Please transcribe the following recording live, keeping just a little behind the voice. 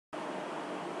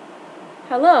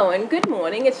Hello and good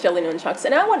morning, it's Shelly Nun-Chucks,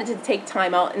 and I wanted to take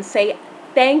time out and say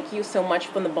thank you so much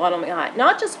from the bottom of my heart.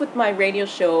 Not just with my radio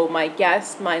show, my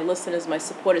guests, my listeners, my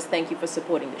supporters, thank you for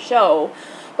supporting the show,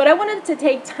 but I wanted to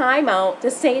take time out to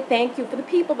say thank you for the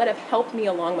people that have helped me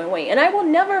along my way. And I will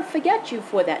never forget you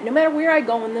for that, no matter where I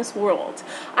go in this world.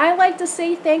 I like to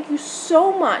say thank you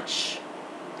so much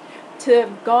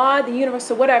to God, the universe,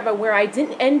 or whatever, where I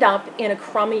didn't end up in a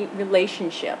crummy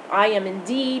relationship. I am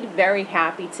indeed very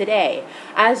happy today.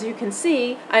 As you can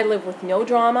see, I live with no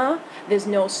drama. There's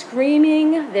no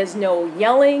screaming. There's no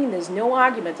yelling. There's no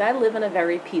arguments. I live in a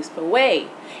very peaceful way.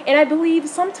 And I believe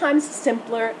sometimes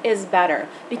simpler is better,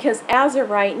 because as of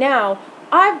right now,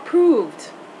 I've proved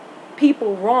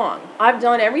people wrong. I've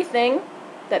done everything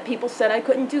that people said I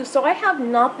couldn't do, so I have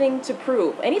nothing to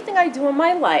prove. Anything I do in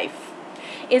my life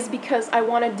is because I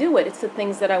want to do it. It's the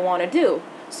things that I want to do.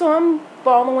 So I'm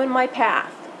following my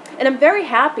path. And I'm very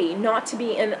happy not to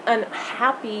be in an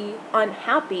unhappy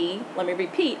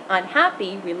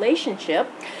relationship,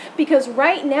 because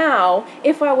right now,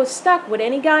 if I was stuck with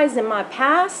any guys in my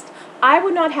past, I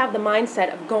would not have the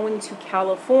mindset of going to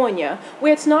California,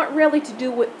 where it's not really to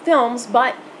do with films,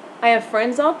 but I have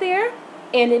friends out there,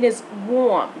 and it is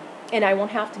warm, and I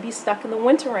won't have to be stuck in the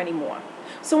winter anymore.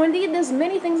 So indeed, there's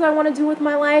many things I want to do with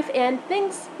my life, and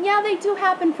things, yeah, they do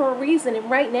happen for a reason. And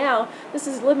right now, this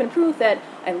is living proof that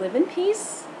I live in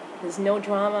peace. There's no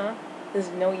drama. There's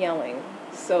no yelling.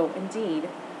 So indeed,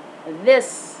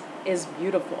 this is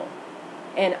beautiful.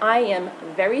 And I am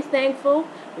very thankful,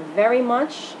 very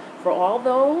much, for all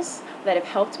those that have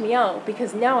helped me out,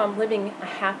 because now I'm living a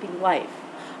happy life.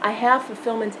 I have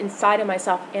fulfillment inside of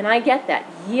myself, and I get that.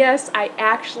 Yes, I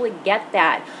actually get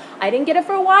that. I didn't get it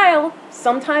for a while.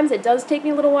 Sometimes it does take me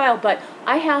a little while, but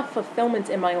I have fulfillment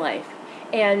in my life.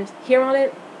 And here on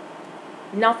it,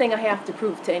 nothing I have to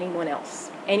prove to anyone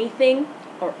else. Anything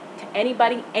or to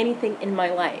anybody, anything in my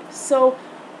life. So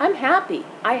I'm happy.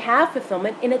 I have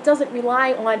fulfillment, and it doesn't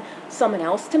rely on someone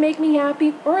else to make me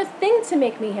happy or a thing to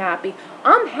make me happy.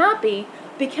 I'm happy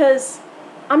because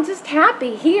I'm just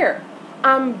happy here.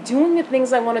 I'm doing the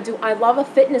things I want to do. I love a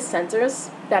fitness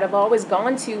centers that I've always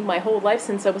gone to my whole life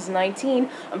since I was 19.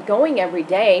 I'm going every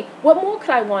day. What more could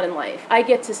I want in life? I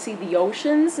get to see the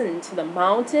oceans and to the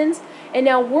mountains, and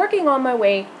now working on my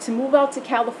way to move out to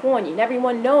California. And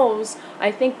everyone knows,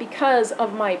 I think because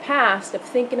of my past, of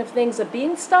thinking of things, of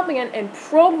being stubborn and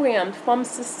programmed from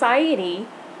society,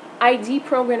 I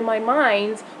deprogrammed my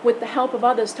mind with the help of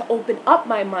others to open up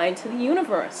my mind to the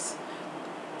universe.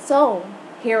 So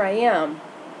here I am,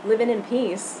 living in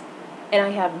peace, and I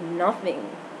have nothing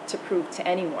to prove to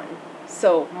anyone.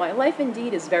 So my life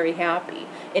indeed is very happy.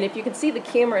 And if you can see the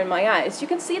camera in my eyes, you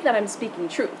can see that I'm speaking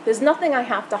truth. There's nothing I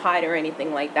have to hide or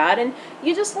anything like that, and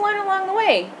you just learn along the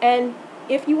way. And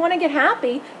if you want to get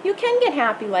happy, you can get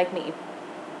happy like me.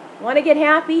 Want to get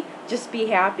happy? Just be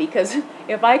happy, because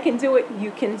if I can do it, you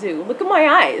can do. Look at my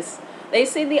eyes. They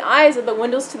say the eyes are the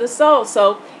windows to the soul,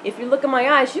 so if you look at my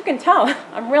eyes, you can tell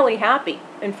I'm really happy,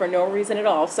 and for no reason at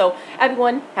all. So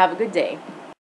everyone, have a good day.